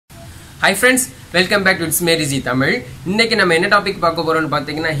Hi friends, welcome back to It's Mary Z Tamil. இன்னைக்கு நம்ம என்ன டாபிக் பார்க்க போறோம்னு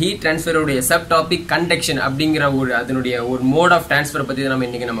பாத்தீங்கன்னா ஹீட் ட்ரான்ஸ்ஃபர் உடைய சப் டாபிக் கண்டக்ஷன் அப்படிங்கற ஒரு மோட் ஆஃப் ட்ரான்ஸ்ஃபர் பத்தி நம்ம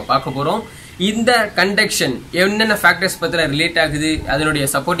இன்னைக்கு பார்க்க போறோம். இந்த கண்டக்ஷன் என்னென்ன ஃபேக்டர்ஸ் பத்தில ரிலேட் ஆகுது, அதனுடைய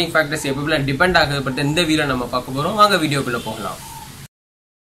சப்போர்ட்டிங் ஃபேக்டர்ஸ் எப்படிலாம் டிபெண்ட் ஆகுது பத்தி இந்த வீடியோல நம்ம பார்க்க போறோம். வாங்க வீடியோக்குள்ள போகலாம்.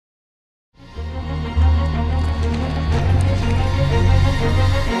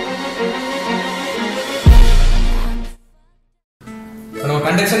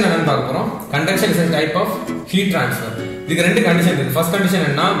 Conduction என்னன்னு பார்க்க போறோம். Conduction is a type of heat transfer. இதுக்கு ரெண்டு கண்டிஷன் இருக்கு. ஃபர்ஸ்ட் கண்டிஷன்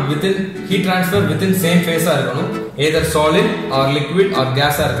என்ன, within heat transfer within same phase ஆ இருக்கணும். either solid or liquid or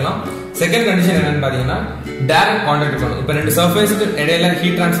gas ஆ இருக்கலாம். செகண்ட் கண்டிஷன் என்னன்னு பாத்தீங்கன்னா டைரக்ட் கான்டாக்ட் இருக்கணும். இப்போ ரெண்டு சர்ஃபேஸ்க்கு இடையில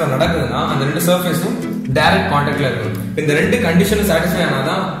ஹீட் ட்ரான்ஸ்ஃபர் நடக்குதுன்னா அந்த ரெண்டு சர்ஃபேஸும் டைரக்ட் கான்டாக்ட்ல இருக்கணும். இந்த ரெண்டு கண்டிஷனும் சாட்டிஸ்ஃபை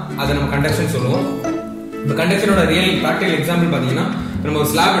ஆனாதான் அதை நம்ம கண்டக்ஷன் சொல்லுவோம். இந்த கண்டக்ஷனோட ரியல் பிராக்டிகல் எக்ஸாம்பிள் பாத்தீங்கன்னா நம்ம ஒரு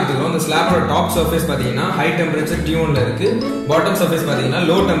ஸ்லாப் எடுத்துக்கிறோம். இந்த ஸ்லாபோட டாப் சர்ஃபேஸ் பாத்தீங்கன்னா ஹை டெம்பரேச்சர் T1 ல இருக்கு, பாட்டம் சர்ஃபேஸ் பாத்தீங்கன்னா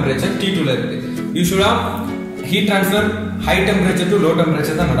லோ டெம்பரேச்சர் T2 ல இருக்கு. யூசுவலா heat transfer high temperature to low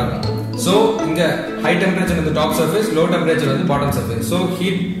temperature தான் நடக்கும். சோ இங்க ஹை டெம்பரேச்சர் வந்து டாப் சர்ஃபேஸ், லோ டெம்பரேச்சர் வந்து bottom surface. So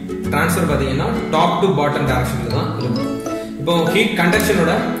heat transfer பாத்தீங்கன்னா டாப் டு பாட்டம் டைரக்ஷன்ல தான் இருக்கும். இப்போ ஹீட்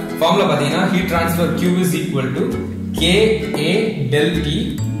கண்டக்ஷனோட ஃபார்முலா பாத்தீங்கன்னா heat transfer Q is equal to Ka del T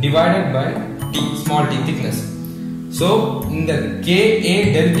divided by T, small t, thickness. So இந்த Ka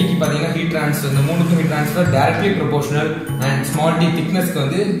del T க்கு பாத்தீங்கன்னா ஹீட் ட்ரான்ஸ்ஃபர், இந்த மூணுக்கும் heat transfer directly proportional and small t thickness க்கு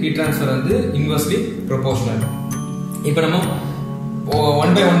வந்து heat transfer வந்து inversely proportional. இப்போ நம்ம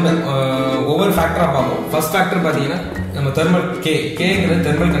ஒன் பை ஒன் ஒவ்வொரு ஃபேக்டரா பார்ப்போம். ஃபர்ஸ்ட் ஃபேக்டர் பாத்தீங்கன்னா நம்ம தெர்மல் Kங்கிறது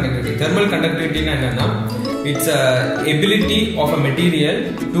தெர்மல் கண்டக்டிவிட்டி. தெர்மல் கண்டக்டிவிட்டினா என்னன்னா it's ability of a material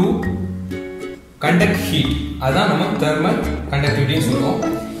to conduct heat. அதான் நம்ம தெர்மல் கண்டக்டிவிட்டின்னு சொல்லுவோம்.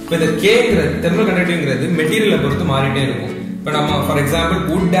 இப்போ இந்த Kங்கிறது தெர்மல் கண்டக்டிவிட்டிங்கிறது மெட்டீரியலை பொறுத்து மாறிட்டே இருக்கும். இப்போ நம்ம for example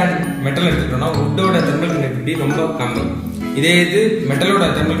would and metal எடுத்துக்கிட்டோம்னா வுட்டோட தெர்மல் கண்டக்டிவிட்டி ரொம்ப கம்மி, இதே இது மெட்டலோட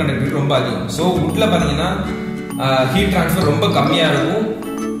தெர்மல் கண்டக்டிவிட்டி ரொம்ப அதிகம். ஸோ வுட்ல பாத்தீங்கன்னா ஹீட் ட்ரான்ஸ்ஃபர் ரொம்ப கம்மியா இருக்கும்,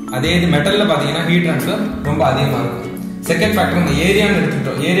 அதே இது மெட்டல்ல பாத்தீங்கன்னா ஹீட் ட்ரான்ஸ்ஃபர் ரொம்ப அதிகமா இருக்கும். செகண்ட் ஃபேக்டர் நம்ம ஏரியா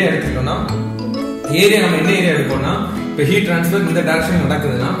எடுத்துக்கிட்டோம்னா ஏரியா நம்ம என்ன ஏரியா எடுப்போம்னா இப்போ ஹீட் ட்ரான்ஸ்ஃபர் இந்த டைரக்ஷன்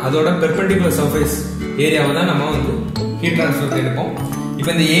நடக்குதுன்னா அதோட பெர்பெண்டிகுலர் சர்ஃபேஸ் ஏரியாவை தான் நம்ம வந்து ஹீட் ட்ரான்ஸ்ஃபர் எடுப்போம்.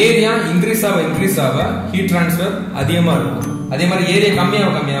 இப்போ இந்த ஏரியா இன்க்ரீஸ் ஆக ஹீட் ட்ரான்ஸ்ஃபர் அதிகமா இருக்கும், அதே மாதிரி ஏரியா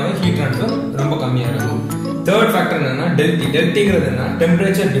கம்மியாக ஹீட் ட்ரான்ஸ்ஃபர் ரொம்ப கம்மியா இருக்கும். தேர்ட் ஃபேக்டர் என்னன்னா டெல்டி. டெல்டிங்கிறது என்ன,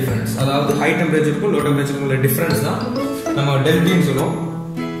 டெம்பரேச்சர் டிஃபரன்ஸ். அதாவது ஹை டெம்பரேச்சருக்கும் லோ டெம்பரேச்சருக்கும் உள்ள டிஃபரன்ஸ் தான் நம்ம டெல்டின்னு சொல்லுவோம்.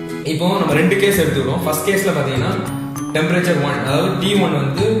 இப்போ நம்ம ரெண்டு கேஸ் எடுத்துக்கிறோம். ஃபர்ஸ்ட் கேஸ்ல பாத்தீங்கன்னா டெம்பரேச்சர் 1, அதாவது T1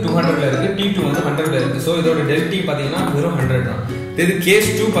 வந்து 200ல இருக்கு, T2 வந்து 100ல இருக்கு. சோ இதோட டெல்டி பாத்தீங்கன்னா வெறும் 100 தான். இது கேஸ்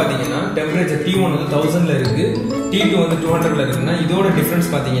 2 பாத்தீங்கன்னா டெம்பரேச்சர் T1 வந்து 1000ல இருக்கு, T2 வந்து 200ல இருக்குன்னா இதோட டிஃபரன்ஸ்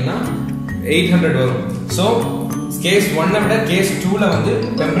பாத்தீங்கன்னா 800 வரும். சோ கேஸ் 1 விட கேஸ் 2ல வந்து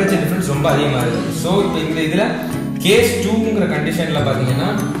டெம்பரேச்சர் டிஃபரன்ஸ் ரொம்ப அதிகமா இருக்கு. சோ இப்போ இந்த இதுல கேஸ் 2ங்கற கண்டிஷன்ல பாத்தீங்கன்னா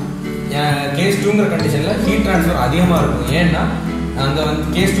ஹீட் ட்ரான்ஸ்ஃபர் அதிகமா இருக்கும். ஏன்னா அந்த வந்து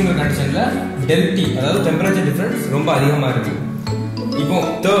கேஸ் 2ங்கற கண்டிஷன்ல டெல்டி, அதாவது டெம்பரேச்சர் டிஃபரன்ஸ் ரொம்ப அதிகமா இருக்கு. இப்போ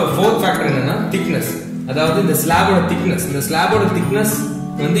ஃபோர்த் ஃபேக்டர் என்னன்னா திக்னஸ், அதாவது இந்த ஸ்லாபோட திக்னஸ். இந்த ஸ்லாபோட திக்னஸ்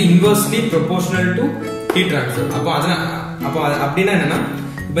வந்து inversely proportional to heat transfer. அப்போ அப்படின்னா என்னன்னா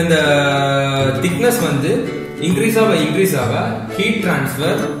இப்போ இந்த திக்னஸ் வந்து இன்க்ரீஸ் ஆக ஹீட்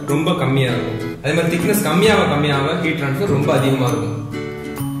ட்ரான்ஸ்ஃபர் ரொம்ப கம்மியா இருக்கும். அதே மாதிரி திக்னஸ் கம்மியாக ஹீட் ட்ரான்ஸ்ஃபர் ரொம்ப அதிகமா இருக்கும்.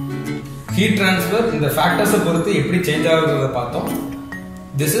 ஹீட் ட்ரான்ஸ்ஃபர் இந்த ஃபேக்டர்ஸை பொறுத்து எப்படி சேஞ்ச் ஆகுறத பார்த்தோம்.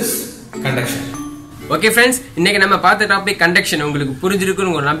 This is conduction. Okay friends, இன்னைக்கு நம்ம பார்த்த டாபிக் கண்டக்ஷன் உங்களுக்கு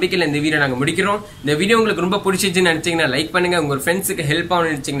புரிஞ்சிருக்குன்னு ஒரு நம்பிக்கையில் இந்த வீடியோ நாங்கள் முடிக்கிறோம். இந்த வீடியோ உங்களுக்கு ரொம்ப பிடிச்சிச்சுன்னு நினைச்சீங்கன்னா லைக் பண்ணுங்க, உங்க ஃப்ரெண்ட்ஸுக்கு ஹெல்ப்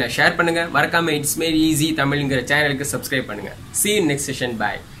ஆகணும்னு நினைச்சீங்கன்னா ஷேர் பண்ணுங்க, மறக்காம இட்ஸ் மேரி ஈஸி தமிழ்ங்கிற சேனலுக்கு சப்ஸ்கிரைப் பண்ணுங்க. See you next session.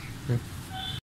 Bye.